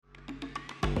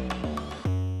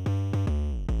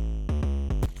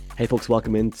Hey folks,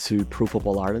 welcome into Pro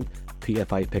Football Ireland,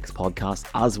 PFI Picks podcast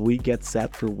as we get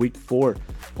set for week 4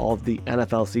 of the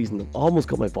NFL season. I've almost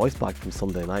got my voice back from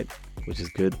Sunday night, which is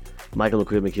good. Michael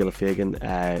and Michaela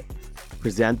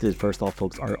presented, first off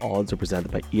folks, our odds are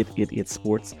presented by 888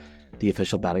 Sports, the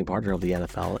official betting partner of the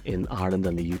NFL in Ireland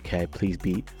and the UK. Please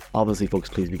be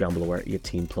gamble aware,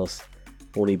 18 plus.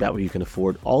 Only bet what you can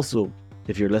afford. Also,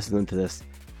 if you're listening to this,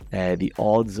 the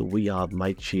odds we have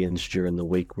might change during the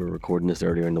week. We're recording this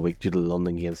earlier in the week due to the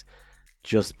London games.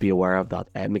 Just be aware of that.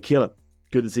 Michaela,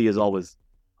 good to see you as always.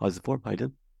 How's the form? How you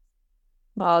doing?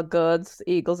 All good.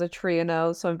 Eagles are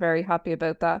 3-0, so I'm very happy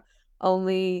about that.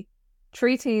 Only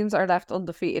 3 teams are left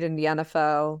undefeated in the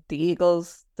NFL: the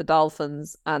Eagles, the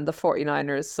Dolphins, and the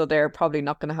 49ers. So they're probably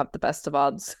not going to have the best of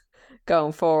odds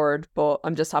going forward, but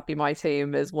I'm just happy my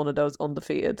team is one of those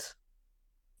undefeated.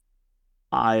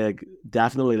 I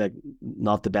definitely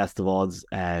not the best of odds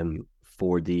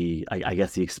for I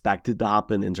guess the expected to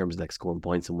happen in terms of scoring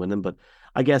points and winning, but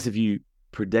I guess if you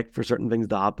predict for certain things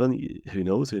to happen, who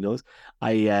knows?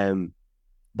 I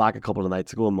back a couple of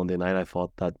nights ago on Monday night, I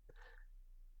thought that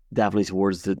definitely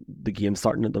towards the game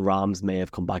starting at the Rams may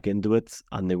have come back into it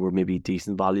and they were maybe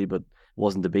decent value, but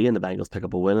wasn't to be, and the Bengals pick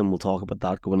up a win, and we'll talk about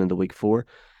that going into week 4.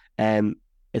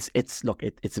 It's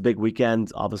a big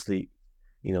weekend, obviously.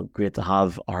 Great to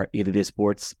have our 80-Day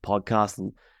Sports podcast,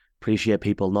 and appreciate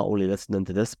people not only listening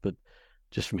to this, but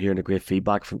just from hearing the great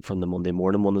feedback from the Monday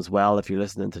morning one as well. If you're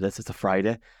listening to this, it's a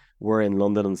Friday. We're in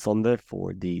London on Sunday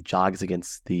for the Jags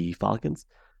against the Falcons.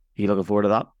 Are you looking forward to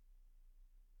that?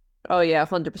 Oh yeah,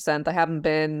 100%. I haven't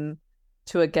been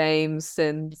to a game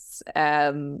since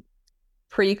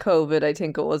pre-COVID. I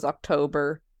think it was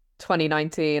October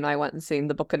 2019. I went and seen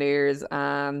the Buccaneers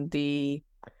and the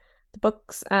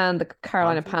Bucks and the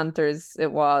Carolina Panthers.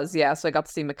 It was, yeah. So I got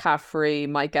to see McCaffrey,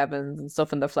 Mike Evans, and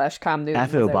stuff in the flesh. Cam Newton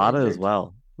Efe was out Obada as injured.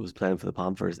 well, who was playing for the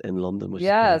Panthers in London, which is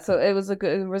Yeah, pretty so cool.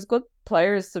 it was good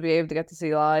players to be able to get to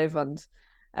see live, and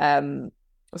um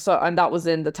that was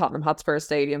in the Tottenham Hotspur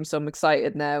Stadium. So I'm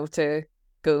excited now to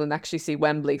go and actually see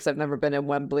Wembley, because I've never been in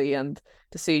Wembley, and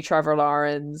to see Trevor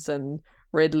Lawrence and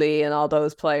Ridley and all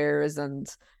those players, and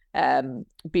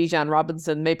Bijan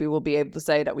Robinson. Maybe we'll be able to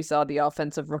say that we saw the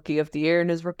offensive rookie of the year in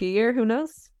his rookie year. Who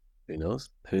knows? Who knows?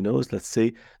 Who knows? Let's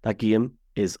see. That game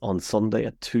is on Sunday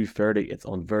at 2:30. It's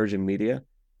on Virgin Media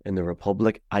in the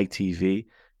Republic, ITV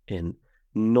in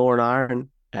Northern Ireland.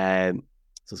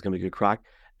 So it's going to be a good crack.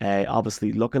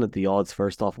 Obviously, looking at the odds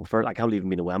first off, I can't believe I've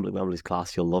been to Wembley. Wembley's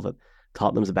class. You'll love it.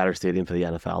 Tottenham's a better stadium for the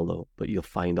NFL, though, but you'll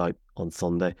find out on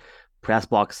Sunday. Press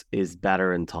box is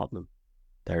better in Tottenham.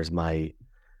 There's my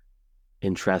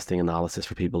interesting analysis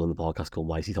for people in the podcast going,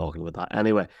 why is he talking about that?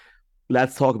 Anyway,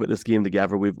 let's talk about this game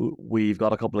together. We've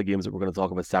got a couple of games that we're going to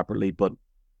talk about separately, but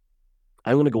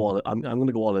I'm going to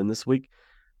go all in this week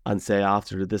and say,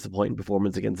 after the disappointing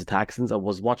performance against the Texans, I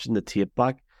was watching the tape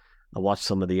back. I watched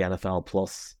some of the NFL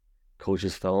Plus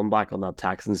coaches film back on that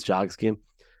Texans Jags game.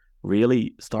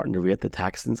 Really starting to rate the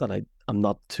Texans, and I'm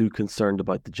not too concerned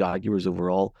about the Jaguars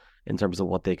overall in terms of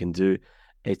what they can do.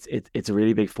 It's a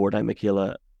really big fortnight,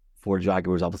 Michaela, for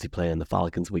Jaguars, obviously playing the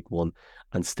Falcons week 1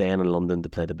 and staying in London to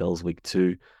play the Bills week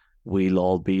 2. We'll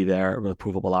all be there.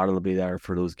 Pro Football Ireland will be there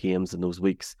for those games and those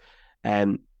weeks.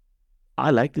 And I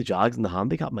like the Jags in the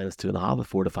handicap -2.5 at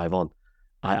 4-5 on.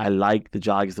 I like the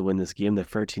Jags to win this game. They're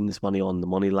 13 this money on the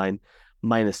money line,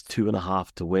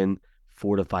 -2.5 to win,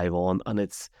 4-5 on. And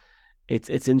it's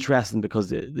interesting because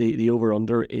the over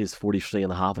under is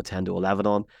 43.5 at 10-11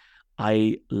 on.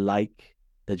 I like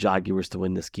the Jaguars to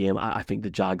win this game. I think the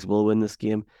Jags will win this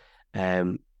game.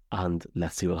 And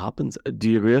let's see what happens. Do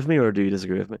you agree with me or do you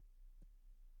disagree with me?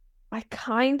 I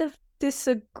kind of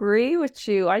disagree with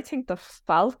you. I think the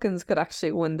Falcons could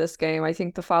actually win this game. I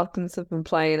think the Falcons have been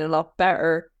playing a lot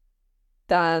better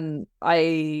than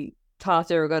I thought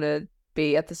they were going to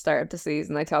be at the start of the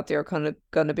season. I thought they were kind of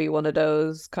going to be one of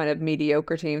those kind of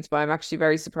mediocre teams, but I'm actually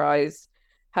very surprised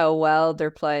how well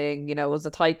they're playing. It was a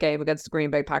tight game against the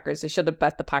Green Bay Packers. They should have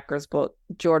bet the Packers, but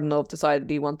Jordan Love decided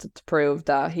he wanted to prove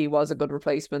that he was a good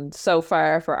replacement so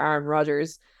far for Aaron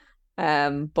Rodgers.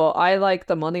 But I like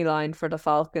the money line for the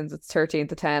Falcons. It's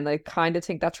 13-10. I kind of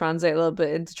think that translates a little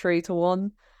bit into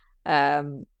 3-1.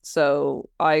 So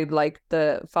I like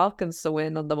the Falcons to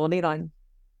win on the money line.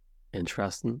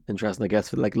 Interesting. I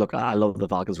guess, look, I love the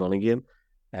Falcons running game,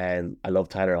 and I love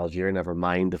Tyler Algier. Never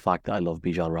mind the fact that I love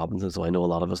Bijan Robinson. So I know a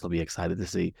lot of us will be excited to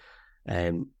see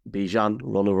Bijan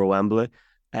run over Wembley.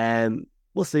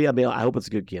 We'll see. I mean, I hope it's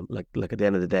a good game. Like at the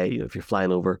end of the day, if you're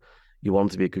flying over, you want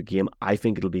it to be a good game. I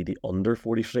think it'll be the under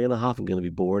 43.5. I'm going to be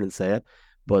boring and say it,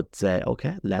 but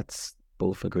okay, let's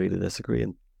both agree to disagree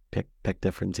and pick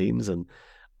different teams. And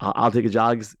I'll take the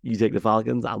Jags, you take the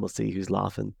Falcons, and we'll see who's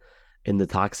laughing in the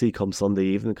taxi come Sunday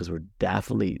evening because we're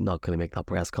definitely not going to make that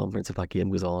press conference if that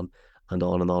game goes on and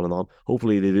on and on and on.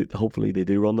 Hopefully they do. Hopefully they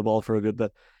do run the ball for a good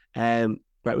bit.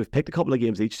 Right, we've picked a couple of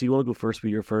games each. Do you want to go first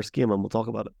with your first game, and we'll talk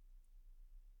about it?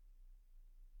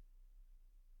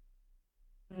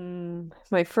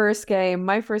 My first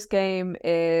game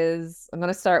is I'm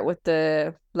gonna start with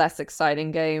the less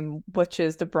exciting game, which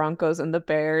is the Broncos and the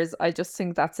Bears. I just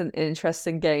think that's an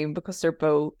interesting game because they're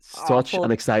both Such an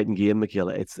awful. exciting game,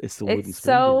 Michaela. It's the wooden It's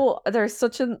spoon game. so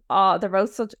they're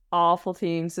both such awful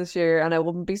teams this year, and I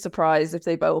wouldn't be surprised if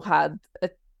they both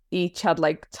each had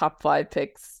like top five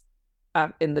picks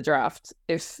in the draft.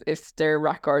 If their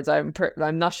records, I'm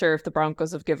not sure if the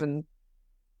Broncos have given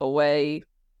away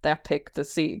that pick, the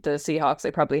Seahawks. They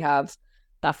probably have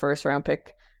that first round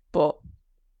pick, but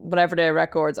whatever their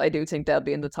records, I do think they'll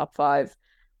be in the top five.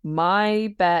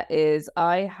 My bet is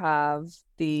I have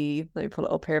let me pull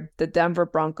it up here, the Denver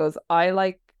Broncos. I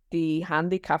like the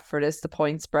handicap for this, the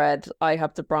point spread. I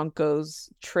have the Broncos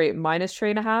minus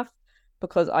 3.5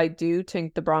 because I do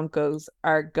think the Broncos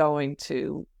are going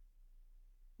to,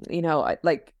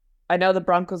 I know the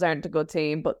Broncos aren't a good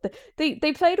team, but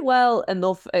they played well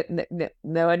enough.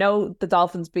 Now I know the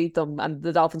Dolphins beat them and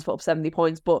the Dolphins put up 70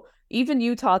 points, but even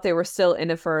you thought they were still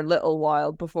in it for a little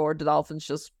while before the Dolphins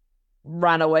just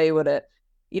ran away with it.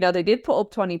 They did put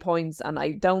up 20 points, and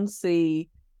I don't see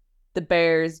the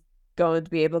Bears going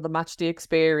to be able to match the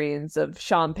experience of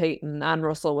Sean Payton and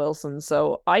Russell Wilson.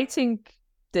 So I think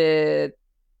the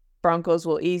Broncos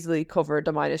will easily cover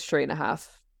the minus 3.5.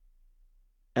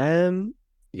 Um,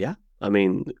 yeah. I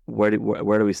mean, where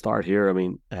do we start here? I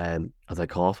mean, as I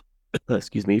cough,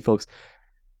 excuse me, folks.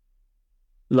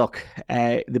 Look,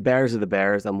 the Bears are the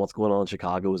Bears, and what's going on in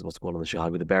Chicago is what's going on in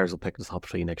Chicago. The Bears will pick the top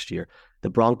three next year. The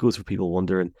Broncos, for people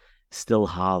wondering, still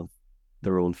have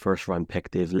their own first round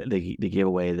pick. They gave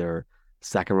away their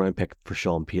second round pick for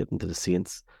Sean Payton to the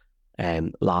Saints,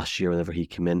 last year whenever he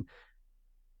came in.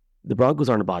 The Broncos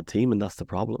aren't a bad team, and that's the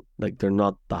problem. Like, they're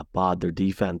not that bad. Their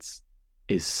defense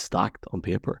is stacked on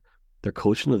paper. Their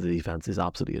coaching of the defense is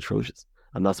absolutely atrocious,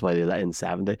 and that's why they let in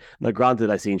 70. Now,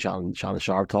 granted, I seen Shannon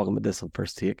Sharp talking about this on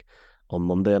First Take on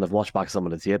Monday, and I've watched back some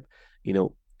of the tape.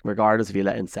 Regardless if you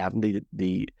let in 70,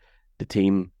 the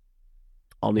team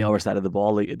on the other side of the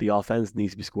ball, the offense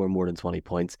needs to be scoring more than 20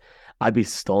 points. I'd be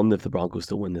stunned if the Broncos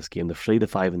don't win this game. They're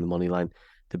 3-5 in the money line.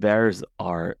 The Bears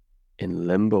are in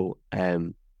limbo.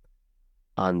 And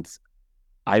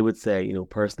I would say,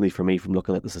 personally for me, from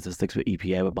looking at the statistics with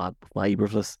EPA with my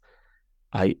Eberflus,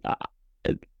 I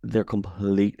they're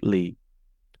completely,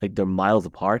 like, they're miles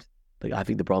apart. Like, I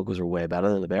think the Broncos are way better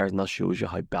than the Bears, and that shows you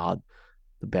how bad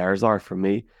the Bears are for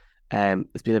me.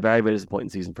 It's been a very, very disappointing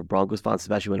season for Broncos fans,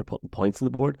 especially when they're putting points on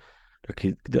the board.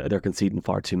 They're conceding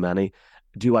far too many.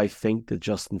 Do I think that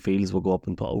Justin Fields will go up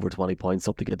and put over 20 points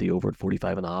up to get the over at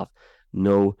 45.5?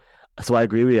 No. So I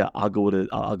agree with you. I'll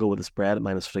go with the spread at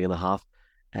minus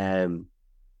 3.5.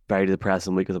 Very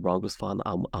depressing week as a Broncos fan.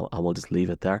 I will just leave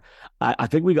it there. I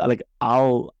think we got, like,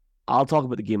 I'll talk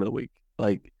about the game of the week.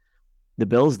 Like, the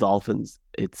Bills Dolphins.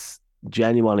 It's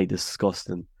genuinely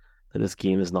disgusting that this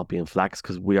game is not being flexed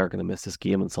because we are going to miss this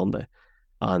game on Sunday.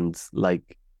 And,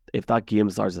 like, if that game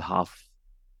starts at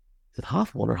is it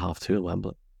half one or half two in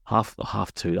Wembley? Half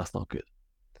two. That's not good.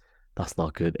 That's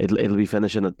not good. It'll be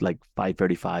finishing at like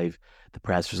 5:35. The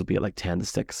pressers will be at like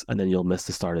 10-6, and then you'll miss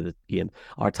the start of the game.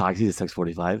 Our taxi is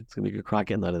 6:45. It's gonna be a good crack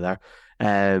getting out of there.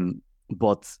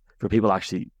 But for people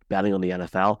actually betting on the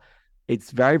NFL,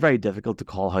 it's very, very difficult to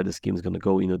call how this game is going to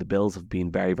go. The Bills have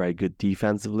been very, very good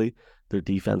defensively. Their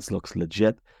defense looks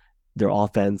legit. Their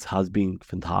offense has been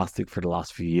fantastic for the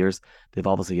last few years. They've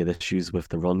obviously had issues with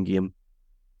the run game,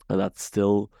 and that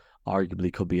still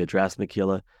arguably could be addressed,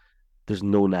 Michaela. There's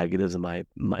no negatives in my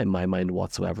mind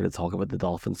whatsoever to talk about the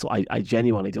Dolphins. So I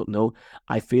genuinely don't know.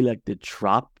 I feel like the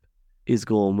trap is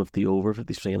going with the over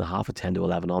 53.5 at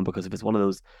 10-11 on, because if it's one of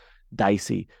those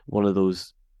dicey, one of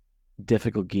those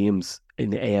difficult games in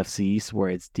the AFC East where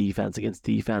it's defense against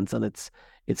defense and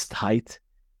it's tight,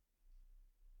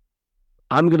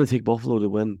 I'm gonna take Buffalo to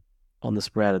win on the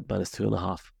spread at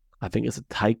 -2.5. I think it's a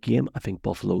tight game. I think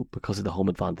Buffalo, because of the home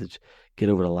advantage, get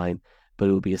over the line. But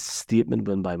it would be a statement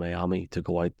win by Miami to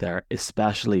go out there,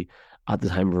 especially at the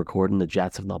time of recording. The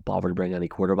Jets have not bothered to bring any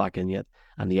quarterback in yet,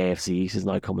 and the AFC East is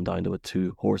now coming down to a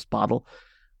two-horse battle.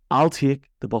 I'll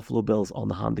take the Buffalo Bills on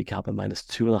the handicap at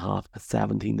 -2.5 at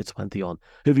 17-20 on.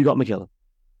 Who have you got, Michaela?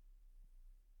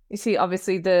 You see,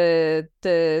 obviously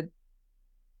the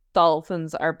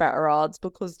Dolphins are better odds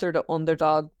because they're the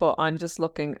underdog, but I'm just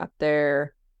looking at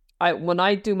when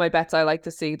I do my bets, I like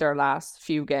to see their last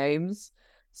few games.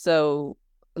 So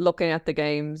looking at the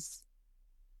games,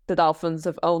 the Dolphins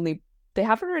they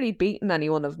haven't really beaten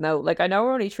anyone of note. Like I know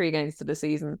we're only 3 games to the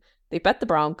season. They bet the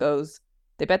Broncos,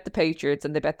 they bet the Patriots,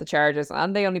 and they bet the Chargers,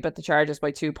 and they only bet the Chargers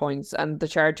by 2 points, and the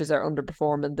Chargers are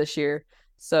underperforming this year.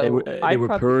 So They I'd were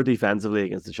probably poor defensively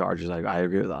against the Chargers. I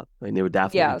agree with that. I mean, they were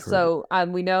definitely yeah. poor. So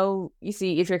and we know you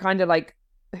see if you're kind of like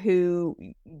who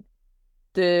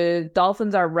the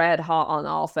Dolphins are red hot on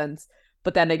offense,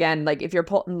 but then again, like if you're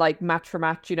putting like match for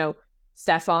match,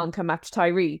 Stephon can match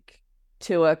Tyreek,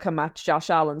 Tua can match Josh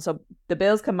Allen. So the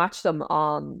Bills can match them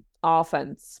on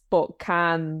offense, but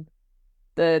can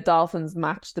the Dolphins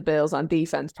match the Bills on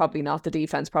defense? Probably not. The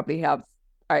defense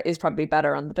is probably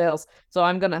better on the Bills. So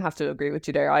I'm gonna have to agree with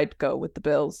you there. I'd go with the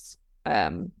Bills.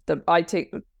 I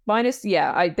take minus.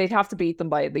 Yeah, they'd have to beat them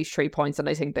by at least 3 points, and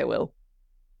I think they will.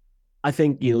 I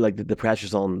think like the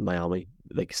pressure's on Miami,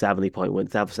 like 70-point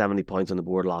wins. They have 70 points on the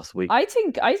board last week. I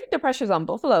think the pressure's on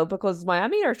Buffalo because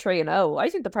Miami are 3-0. I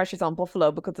think the pressure's on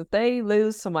Buffalo because if they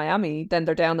lose to Miami, then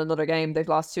they're down another game. They've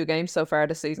lost 2 games so far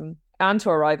this season and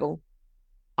to a rival.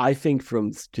 I think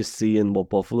from just seeing what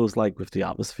Buffalo's like with the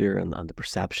atmosphere and the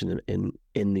perception in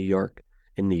New York,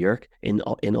 in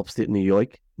upstate New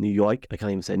York. I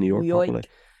can't even say New York properly.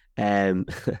 Yoink. Um,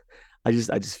 I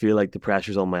just feel like the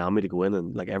pressure's on Miami to go in,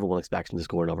 and like everyone expects them to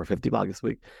score an over 50 back this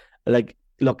week. Like,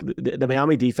 look, the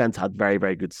Miami defense had very,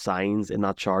 very good signs in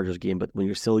that Chargers game, but when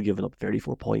you're still giving up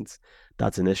 34 points,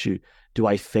 that's an issue. Do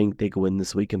I think they go in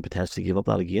this week and potentially give up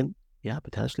that again? Yeah,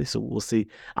 potentially. So we'll see.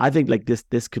 I think like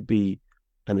this could be,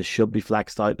 and it should be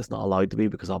flexed out. It's not allowed to be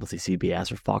because obviously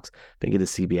CBS or Fox, I think it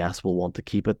is CBS, will want to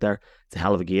keep it there. It's a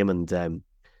hell of a game, and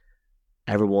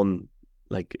everyone,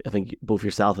 like I think both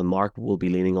yourself and Mark will be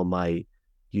leaning on my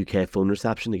UK phone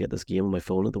reception to get this game on my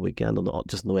phone at the weekend,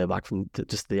 just on the way back from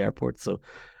just the airport. So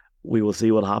we will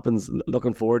see what happens.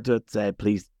 Looking forward to it.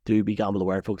 Please do be gamble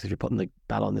aware, folks, if you're putting the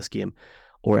bet on this game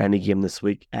or any game this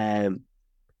week.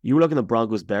 You were looking at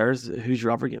Broncos Bears. Who's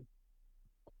your other game?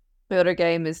 The other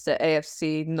game is the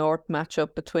AFC North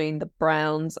matchup between the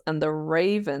Browns and the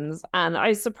Ravens. And I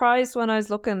was surprised when I was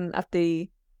looking at the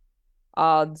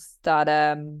odds that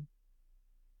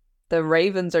the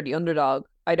Ravens are the underdog.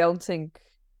 I think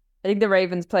the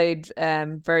Ravens played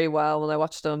very well when I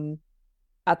watched them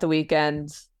at the weekend.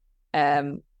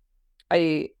 I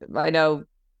know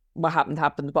what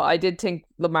happened, but I did think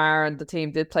Lamar and the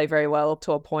team did play very well up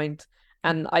to a point.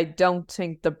 And I don't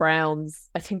think the Browns,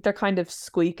 I think they're kind of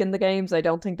squeaking the games. I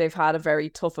don't think they've had a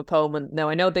very tough opponent. Now,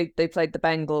 I know they played the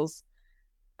Bengals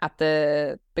at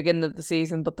the beginning of the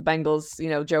season, but the Bengals,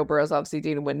 Joe Burrow's obviously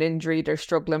dealing with an injury. They're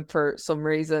struggling for some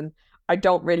reason. I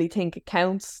don't really think it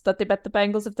counts that they bet the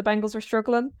Bengals if the Bengals are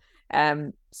struggling.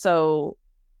 So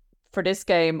for this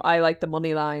game, I like the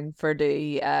money line for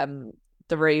the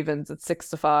Ravens at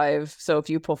 6-5. So if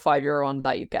you put €5 on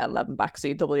that, you get 11 back, so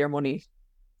you double your money.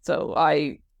 So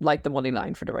I like the money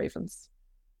line for the Ravens.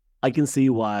 I can see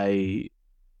why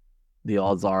the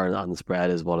odds are on the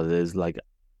spread is what it is. Like,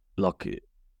 look,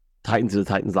 Titans are the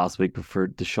Titans last week, but for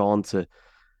Deshaun to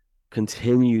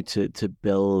continue to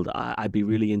build, I'd be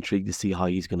really intrigued to see how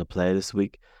he's going to play this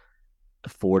week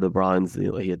for the Browns.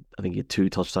 I think he had 2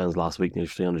 touchdowns last week, nearly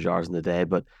 300 yards in the day.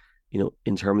 But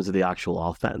in terms of the actual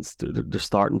offense, they're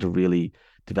starting to really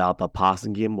develop that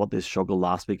passing game. What they struggled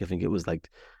last week, I think it was like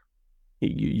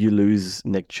you lose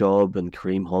Nick Chubb and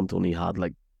Kareem Hunt only had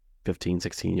like 15,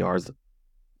 16 yards,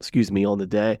 on the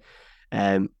day.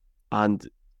 And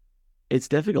it's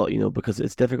difficult, because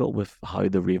it's difficult with how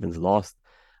the Ravens lost.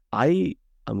 I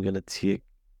am going to take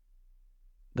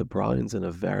the Browns in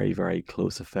a very, very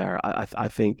close affair. I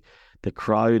think the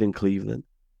crowd in Cleveland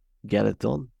get it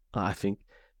done. I think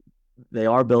they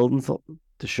are building something.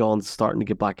 Deshaun's starting to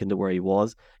get back into where he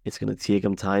was. It's going to take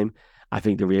him time. I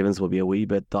think the Ravens will be a wee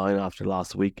bit down after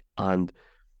last week. And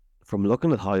from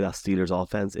looking at how that Steelers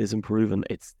offense is improving,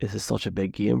 this is such a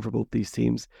big game for both these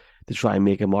teams to try and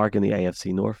make a mark in the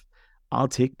AFC North. I'll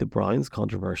take the Browns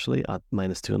controversially at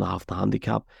 -2.5 the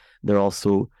handicap. They're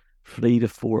also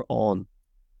 3-4 on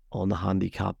the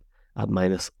handicap at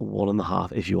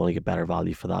 -1.5 if you want to get better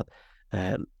value for that.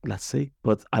 Let's see.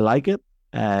 But I like it.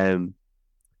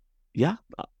 Yeah,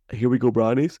 here we go,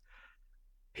 Brownies.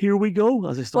 Here we go.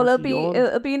 As I start Well, to yawn.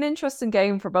 it'll be an interesting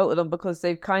game for both of them because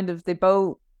they're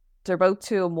both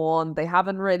 2-1.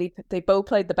 They both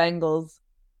played the Bengals,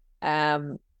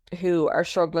 who are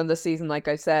struggling this season. Like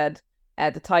I said,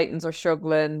 the Titans are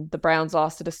struggling. The Browns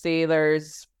lost to the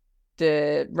Steelers.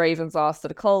 The Ravens lost to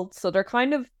the Colts. So they're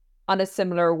kind of on a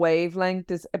similar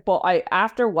wavelength.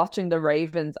 After watching the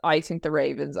Ravens, I think the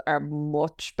Ravens are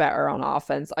much better on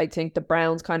offense. I think the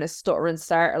Browns kind of stutter and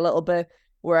start a little bit.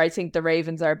 where I think the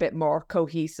Ravens are a bit more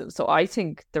cohesive. So I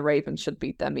think the Ravens should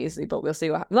beat them easily, but we'll see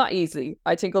not easily.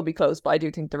 I think it'll be close, but I do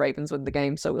think the Ravens win the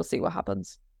game, so we'll see what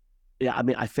happens. Yeah, I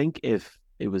mean, I think if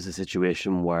it was a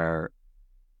situation where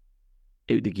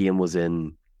the game was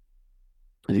in,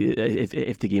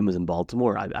 if the game was in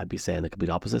Baltimore, I'd be saying the complete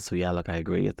opposite. So yeah, look, I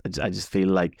agree. I just feel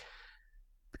like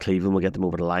Cleveland will get them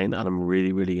over the line, and I'm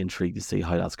really, really intrigued to see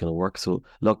how that's going to work. So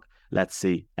look, let's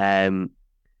see.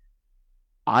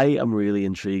 I am really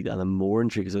intrigued, and I'm more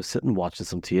intrigued because I was sitting watching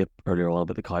some tape earlier on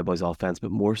about the Cowboys offense, but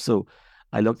more so,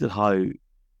 I looked at how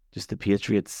just the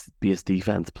Patriots' base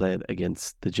defense played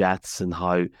against the Jets and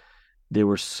how they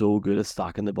were so good at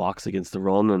stacking the box against the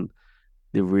run, and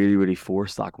they really, really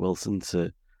forced Zach Wilson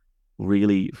to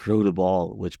really throw the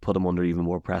ball, which put him under even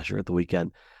more pressure at the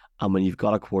weekend. And when you've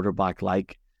got a quarterback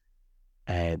like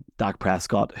Dak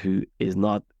Prescott, who is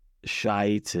not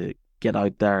shy to get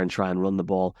out there and try and run the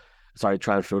ball, try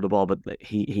and throw the ball, but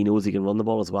he knows he can run the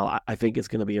ball as well. I think it's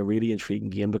going to be a really intriguing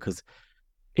game because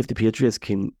if the Patriots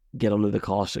can get under the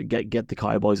cosh, get the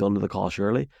Cowboys under the cosh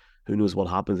early, who knows what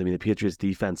happens? I mean, the Patriots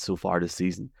defense so far this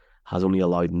season has only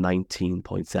allowed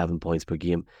 19.7 points per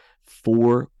game,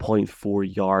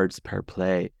 4.4 yards per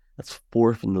play. That's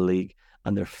fourth in the league,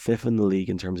 and they're fifth in the league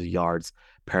in terms of yards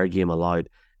per game allowed.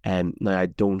 And now I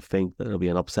don't think that it'll be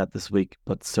an upset this week,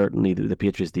 but certainly the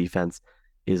Patriots defense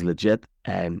is legit.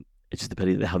 It's just a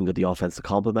pity they haven't got the offense to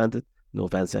complement it. No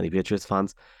offense to any Patriots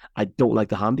fans. I don't like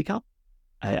the handicap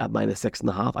at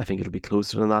 -6.5. I think it'll be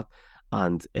closer than that.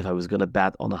 And if I was going to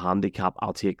bet on a handicap,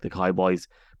 I'll take the Cowboys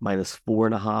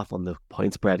 -4.5 on the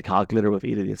point spread calculator with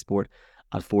Idiot Sport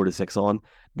at 4-6 on.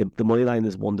 The money line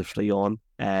is 1-3 on.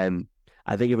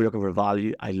 I think if you're looking for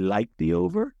value, I like the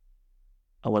over.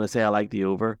 And when I say I like the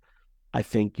over, I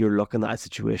think you're looking at a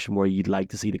situation where you'd like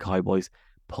to see the Cowboys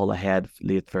pull ahead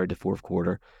late third to fourth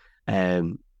quarter.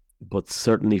 But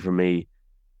certainly for me,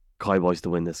 Cowboys to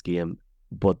win this game.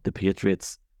 But the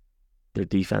Patriots, their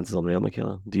defense is unreal,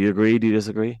 Michaela. Do you agree? Do you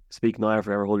disagree? Speak now or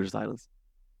forever hold your silence.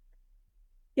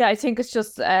 Yeah, I think it's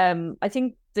just I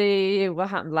think what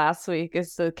happened last week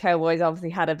is the Cowboys obviously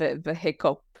had a bit of a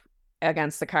hiccup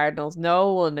against the Cardinals.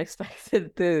 No one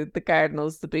expected the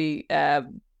Cardinals to be the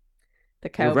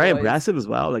Cowboys. They were very impressive as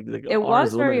well. Like it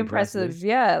was very impressive.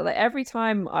 Yeah, like every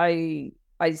time I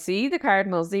see the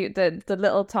Cardinals, the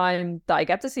little time that I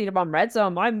get to see them on Red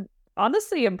Zone, I'm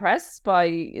honestly impressed by,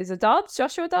 is it Dobbs,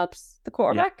 Joshua Dobbs, the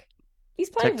quarterback? Yeah. He's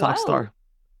playing TikTok well. Star.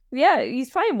 Yeah, he's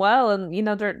playing well, and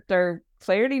they're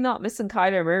clearly not missing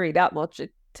Kyler Murray that much. I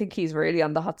think he's really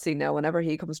on the hot seat now whenever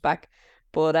he comes back.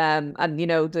 But and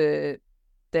you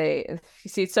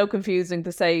see, it's so confusing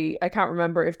to say. I can't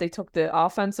remember if they took the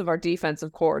offensive or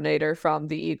defensive coordinator from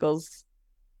the Eagles.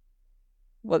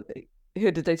 Who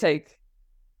did they take?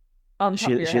 On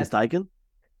top of your Shane head. Steichen?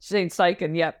 Shane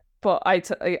Steichen, yeah. But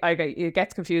it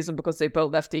gets confusing because they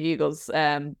both left the Eagles.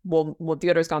 One the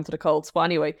other's gone to the Colts. But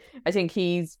anyway, I think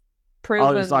he's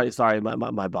proven. Oh, sorry,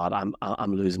 my bad.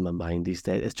 I'm losing my mind these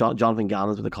days. It's Jonathan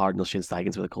Gannon's with the Cardinals, Shane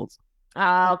Steichen's with the Colts.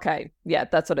 Okay, yeah,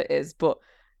 that's what it is. But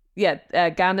yeah,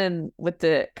 Gannon with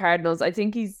the Cardinals, I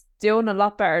think he's doing a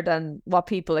lot better than what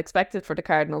people expected for the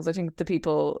Cardinals. I think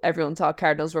everyone thought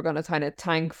Cardinals were going to kind of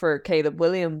tank for Caleb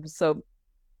Williams. So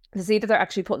to see that they're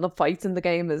actually putting up fights in the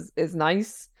game is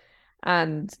nice.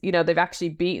 And, they've actually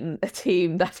beaten a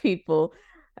team that people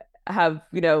have,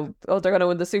 they're going to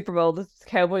win the Super Bowl. The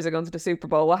Cowboys are going to the Super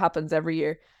Bowl. What happens every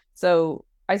year? So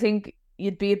I think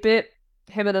you'd be a bit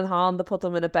him and Han to put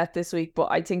them in a bet this week, but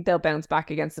I think they'll bounce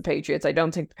back against the Patriots. I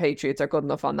don't think the Patriots are good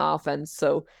enough on the offense.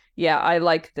 So yeah, I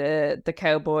like the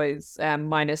Cowboys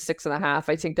 -6.5.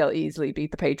 I think they'll easily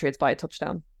beat the Patriots by a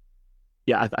touchdown.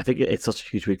 Yeah, I think it's such a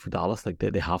huge week for Dallas. Like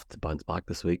they have to bounce back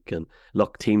this week. And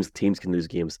look, teams can lose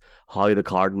games. How the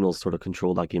Cardinals sort of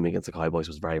controlled that game against the Cowboys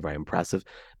was very, very impressive.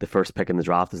 The first pick in the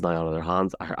draft is now out of their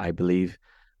hands. I believe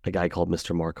a guy called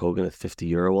Mr. Mark Hogan at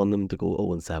 €50 on them to go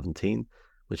 0-17,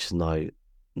 which is now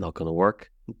not going to work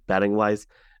betting wise.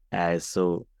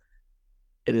 So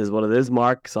it is what it is,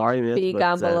 Mark. Sorry, mate. Be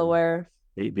gamble aware.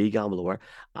 Be gamble aware.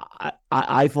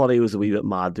 I thought he was a wee bit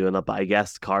mad doing it, but I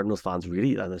guess Cardinals fans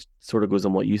really, and it sort of goes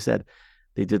on what you said,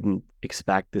 they didn't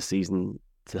expect this season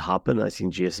to happen. I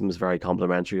think Jason was very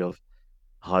complimentary of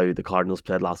how the Cardinals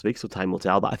played last week, so time will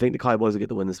tell. But I think the Cowboys will get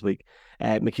the win this week.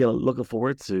 Michaela, looking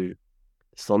forward to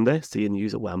Sunday, seeing you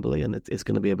at Wembley, and it's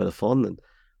going to be a bit of fun, and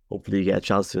hopefully you get a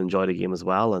chance to enjoy the game as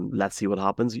well. And let's see what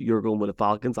happens. You're going with the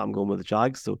Falcons, I'm going with the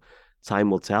Jags, so time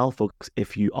will tell, folks.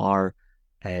 If you are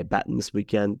betting this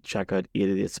weekend, check out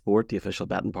 88 Sport, the official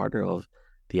betting partner of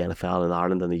the NFL in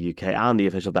Ireland and the UK, and the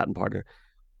official betting partner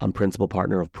and principal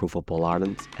partner of Pro Football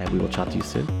Ireland. We will chat to you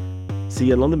soon. See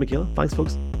you in London, Michaela. Thanks,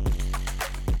 folks.